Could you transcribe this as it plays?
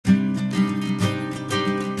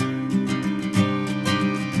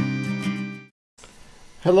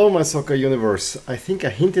Hello my soccer universe. I think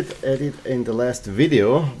I hinted at it in the last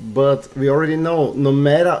video, but we already know no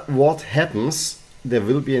matter what happens, there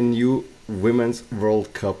will be a new Women's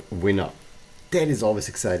World Cup winner. That is always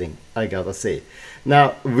exciting, I gotta say.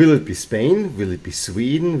 Now, will it be Spain? Will it be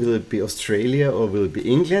Sweden? Will it be Australia? Or will it be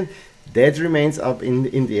England? That remains up in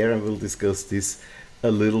the air, and we'll discuss this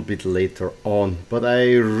a little bit later on. But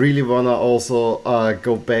I really wanna also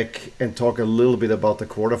go back and talk a little bit about the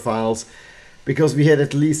quarterfinals, because we had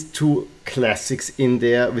at least two classics in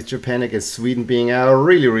there, with Japan against Sweden being a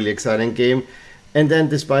really exciting game. And then,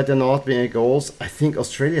 despite there not being goals, I think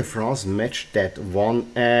Australia-France matched that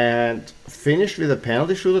one and finished with a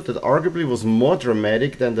penalty shootout that arguably was more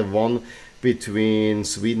dramatic than the one between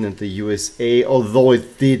Sweden and the USA, although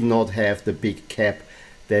it did not have the big cap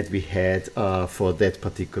that we had for that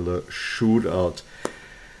particular shootout.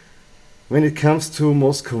 When it comes to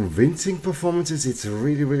most convincing performances, it's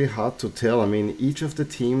really hard to tell. I mean, each of the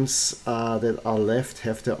teams that are left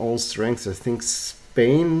have their own strengths. I think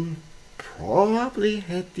Spain probably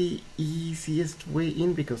had the easiest way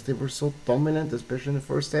in because they were so dominant, especially in the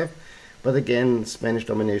first half. But again, Spanish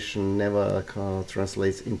domination never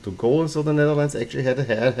translates into goal, and so the Netherlands actually had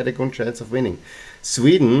a good chance of winning.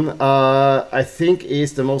 Sweden, I think,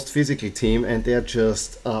 is the most physical team, and they're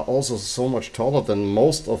just also so much taller than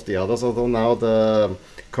most of the others, although now the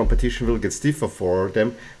competition will get stiffer for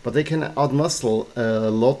them. But they can outmuscle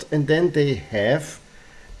a lot, and then they have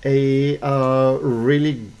a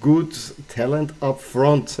really good talent up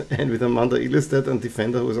front, and with Amanda Ilestedt, a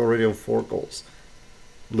defender who is already on 4 goals.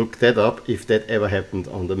 Look that up if that ever happened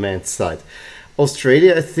on the men's side.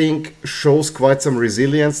 Australia, I think, shows quite some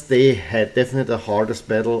resilience. They had definitely the hardest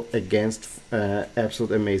battle against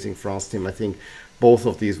absolute amazing France team. I think both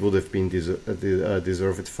of these would have been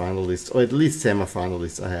deserved finalists, or at least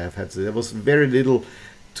semi-finalists. I have had to say. There was very little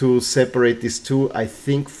to separate these two. I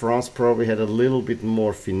think France probably had a little bit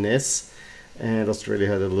more finesse, and Australia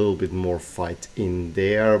had a little bit more fight in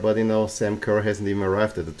there. But you know, Sam Kerr hasn't even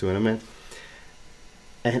arrived at the tournament.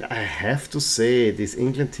 And I have to say, this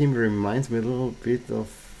England team reminds me a little bit of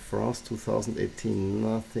France 2018.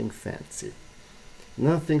 Nothing fancy.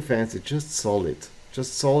 Nothing fancy, just solid.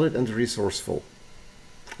 Just solid and resourceful.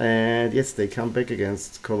 And yes, they come back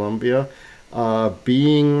against Colombia,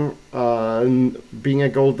 being a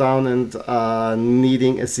goal down and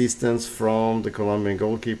needing assistance from the Colombian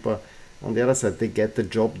goalkeeper. On the other side, they get the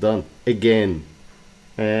job done again.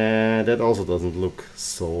 And that also doesn't look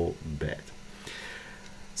so bad.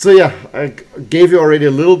 So yeah, I gave you already a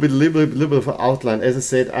little bit of an outline. As I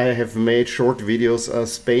said, I have made short videos.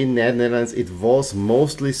 Spain, Netherlands, it was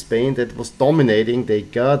mostly Spain that was dominating. They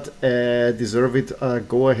got a deserved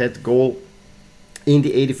go-ahead goal in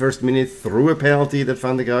the 81st minute through a penalty that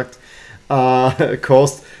Van de Gracht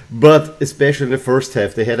caused. But especially in the first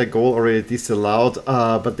half, they had a goal already disallowed,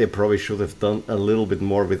 but they probably should have done a little bit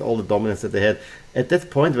more with all the dominance that they had. At that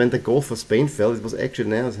point, when the goal for Spain fell, it was actually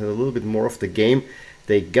Netherlands had a little bit more of the game.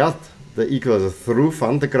 They got the equalizer through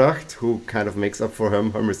Van de Gracht, who kind of makes up for her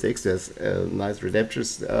mistakes. There's a nice redemption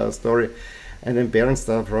story. And then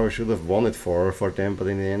Berenstain probably should have won it for them, but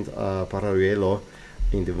in the end, Paralluelo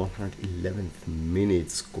in the 111th minute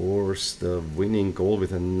scores the winning goal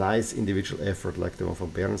with a nice individual effort like the one from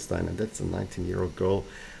Berenstain. And that's a 19-year-old girl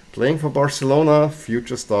playing for Barcelona,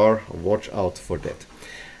 future star. Watch out for that.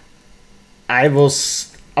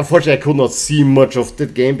 Unfortunately, I could not see much of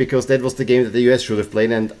that game because that was the game that the US should have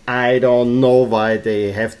played, and I don't know why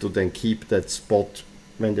they have to then keep that spot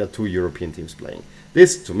when there are 2 European teams playing.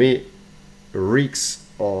 This, to me, reeks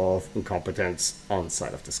of incompetence on the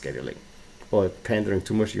side of the scheduling, or pandering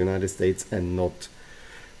too much to the United States and not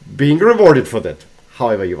being rewarded for that,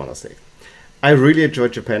 however you want to say it. I really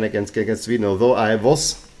enjoyed Japan against Sweden, although I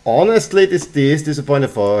was honestly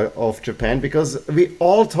disappointed of Japan, because we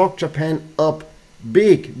all talked Japan up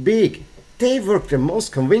big. They were the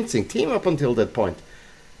most convincing team up until that point.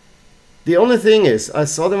 The only thing is, I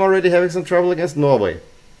saw them already having some trouble against Norway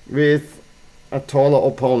with a taller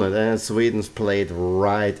opponent, and Sweden's played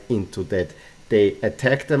right into that. They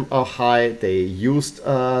attacked them up high, they used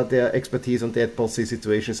their expertise on dead ball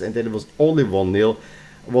situations, and then it was only 1-0.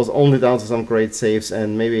 It was only down to some great saves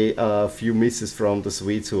and maybe a few misses from the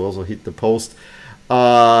Swedes, who also hit the post.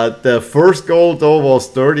 The first goal, though, was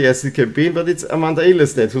dirty as it can be, but it's Amanda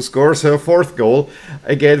Ilestedt who scores her 4th goal,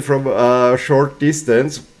 again from a short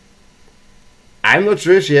distance. I'm not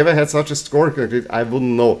sure if she ever had such a score, I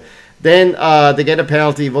wouldn't know. Then they get a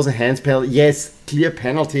penalty, it was a hands penalty. Yes, clear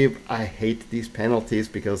penalty. I hate these penalties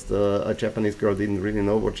because the Japanese girl didn't really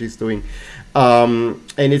know what she's doing. And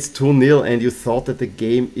it's 2-0, and you thought that the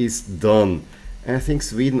game is done. and I think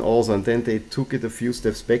Sweden also, and then they took it a few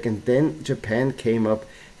steps back, and then Japan came up,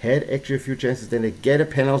 had actually a few chances, then they get a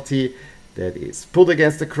penalty that is put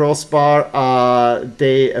against the crossbar.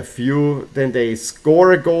 Then they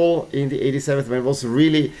score a goal in the 87th, when it was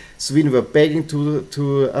really Sweden were begging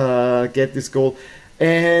to get this goal,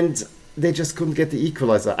 and they just couldn't get the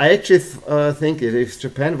equalizer. I actually think if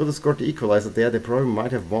Japan would have scored the equalizer there, they probably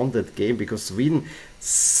might have won that game, because Sweden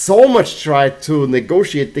so much tried to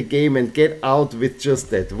negotiate the game and get out with just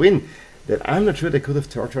that win, that I'm not sure they could have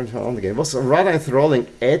turned on the game. It was rather enthralling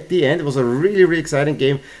at the end. It was a really, really exciting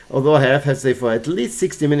game, although I have to say for at least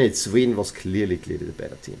 60 minutes, Sweden was clearly the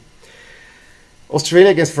better team. Australia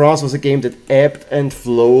against France was a game that ebbed and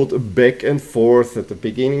flowed back and forth. At the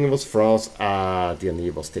beginning it was France. Their knee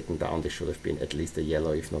was taken down. They should have been at least a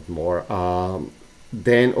yellow, if not more.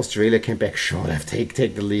 Then Australia came back, should have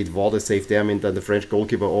taken the lead. What a save there. I mean, the French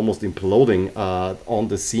goalkeeper almost imploding on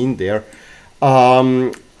the scene there.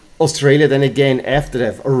 Australia then again, after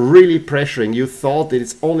that, really pressuring. You thought that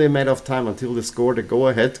it's only a matter of time until they scored a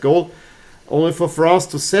go-ahead goal, only for France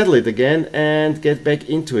to settle it again and get back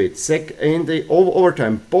into it. In the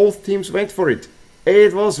overtime, both teams went for it.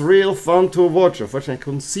 It was real fun to watch. Unfortunately, I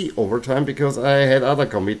couldn't see overtime because I had other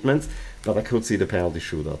commitments, but I could see the penalty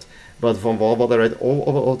shootout. But from what I read,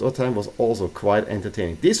 overtime was also quite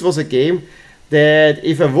entertaining. This was a game that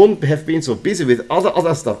if I wouldn't have been so busy with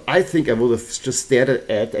other stuff, I think I would have just stared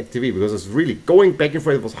at TV, because it was really going back and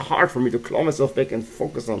forth. It was hard for me to claw myself back and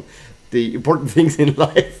focus on the important things in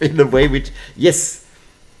life in a way which, yes,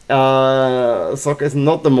 soccer is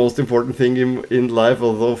not the most important thing in life,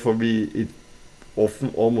 although for me it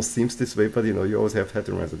often almost seems this way, but you know, you always have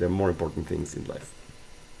to remember there are more important things in life.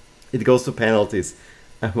 It goes to penalties.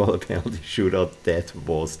 And what a penalty shootout that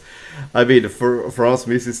was. I mean, France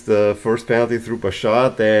misses the first penalty through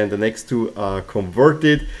Bashar, then the next two are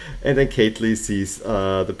converted, and then Kately sees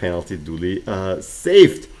the penalty duly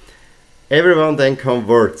saved. Everyone then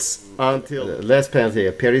converts until the last penalty.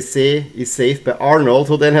 Perisset is saved by Arnold,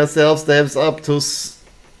 who then herself steps up to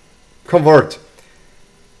convert.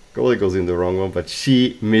 Goalie goes in the wrong one, but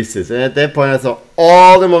she misses. And at that point I thought,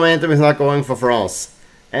 all the momentum is not going for France.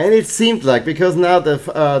 And it seemed like, because now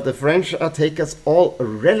the French take us all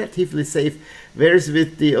relatively safe, whereas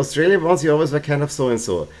with the Australian ones you always were kind of so and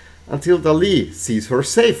so. Until Dali sees her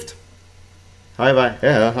saved. Hi-bye.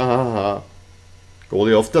 Yeah,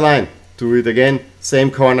 goalie off the line. Do it again. Same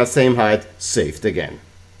corner, same height. Saved again.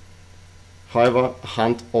 However,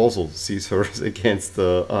 Hunt also sees her against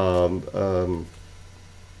the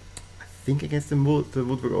I think against the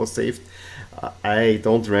Woodward, or saved. I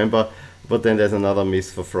don't remember. But then there's another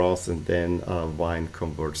miss for France, and then Wine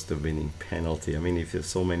converts the winning penalty. I mean, if you have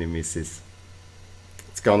so many misses,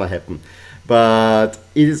 it's gonna happen. But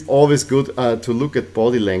it is always good to look at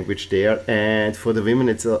body language there, and for the women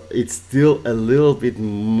it's still a little bit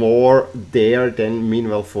more there than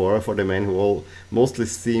meanwhile for the men, who all mostly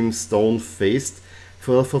seem stone-faced.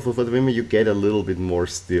 For the women you get a little bit more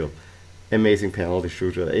still. Amazing penalty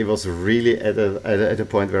shooter. It was really at a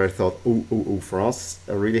point where I thought, ooh, France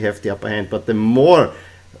really have the upper hand. But the more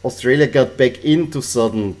Australia got back into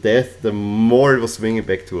sudden death, the more it was swinging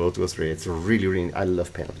back to Australia. It's really, I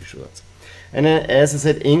love penalty shootouts. And then, as I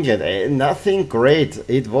said, England, nothing great.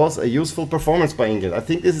 It was a useful performance by England. I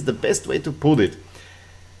think this is the best way to put it.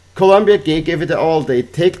 Colombia gave it all. They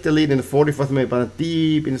take the lead in the 44th minute, but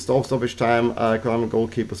deep in the stoppage time, Colombian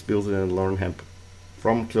goalkeeper spills it, and Lauren Hemp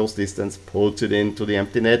from close distance puts it into the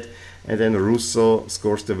empty net, and then Russo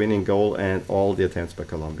scores the winning goal, and all the attempts by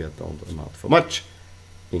Colombia don't amount for much.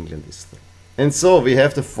 England is through. And so we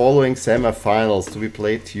have the following semifinals to be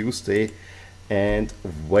played Tuesday and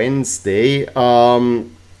Wednesday.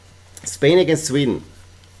 Spain against Sweden.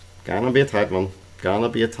 Gonna be a tight one. Gonna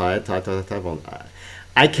be a tight one.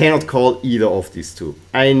 I cannot call either of these two.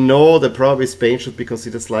 I know that probably Spain should be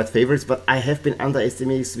considered slight favorites, but I have been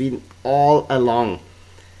underestimating Sweden all along.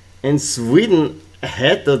 And Sweden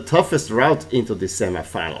had the toughest route into the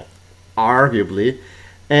semi-final, arguably.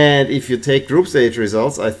 And if you take group stage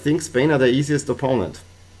results, I think Spain are the easiest opponent.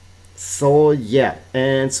 So yeah,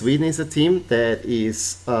 and Sweden is a team that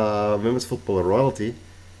is women's football royalty,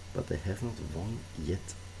 but they have not won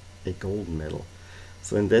yet a gold medal.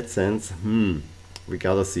 So in that sense, we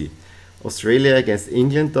gotta see. Australia against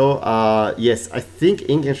England though, yes, I think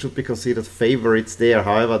England should be considered favorites there.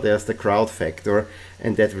 However, there's the crowd factor,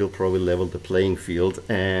 and that will probably level the playing field.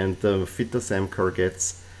 And the fitter Sam Kerr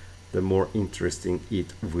gets, the more interesting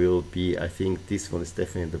it will be. I think this one is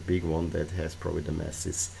definitely the big one that has probably the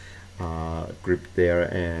masses grip there,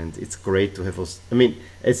 and it's great to have us. I mean,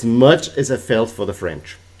 as much as I felt for the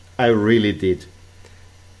French, I really did.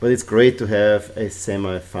 But it's great to have a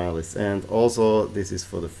semi-finalist, and also this is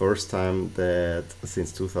for the first time that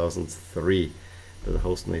since 2003 that the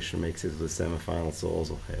host nation makes it to the semi-finals, so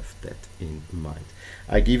also have that in mind.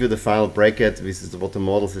 I give you the final bracket. This is what the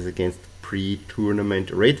models is against pre-tournament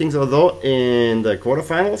ratings, although in the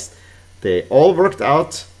quarterfinals they all worked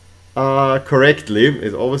out correctly.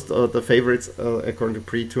 It's always the favorites according to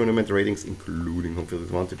pre-tournament ratings, including home field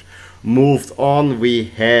advantage. Moved on, we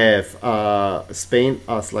have Spain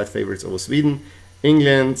are slight favorites over Sweden,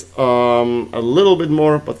 England a little bit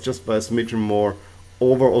more, but just by a smidgen more,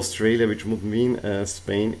 over Australia, which would mean a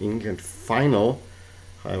Spain-England final.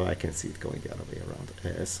 However, I can see it going the other way around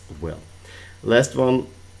as well. Last one,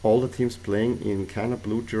 all the teams playing in kind of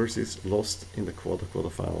blue jerseys lost in the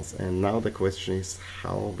quarterfinals, and now the question is,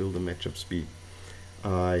 how will the matchups be?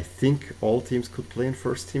 I think all teams could play in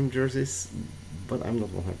first team jerseys, but I'm not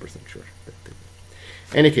 100% sure that they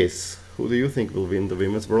will. Any case, who do you think will win the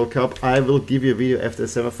Women's World Cup? I will give you a video after the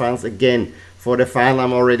semifinals. Again, for the final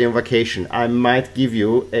I'm already on vacation. I might give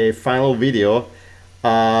you a final video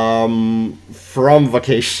from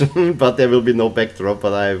vacation, but there will be no backdrop,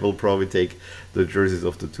 but I will probably take the jerseys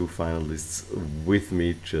of the two finalists with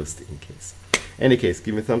me just in case. Any case,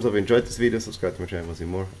 give me a thumbs up if you enjoyed this video, subscribe to my channel, see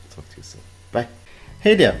more. I'll talk to you soon. Bye.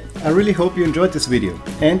 Hey there, I really hope you enjoyed this video,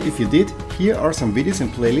 and if you did, here are some videos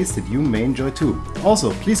and playlists that you may enjoy too.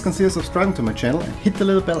 Also, please consider subscribing to my channel and hit the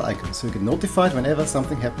little bell icon so you get notified whenever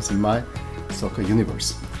something happens in my soccer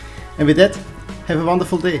universe. And with that, have a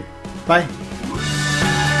wonderful day. Bye!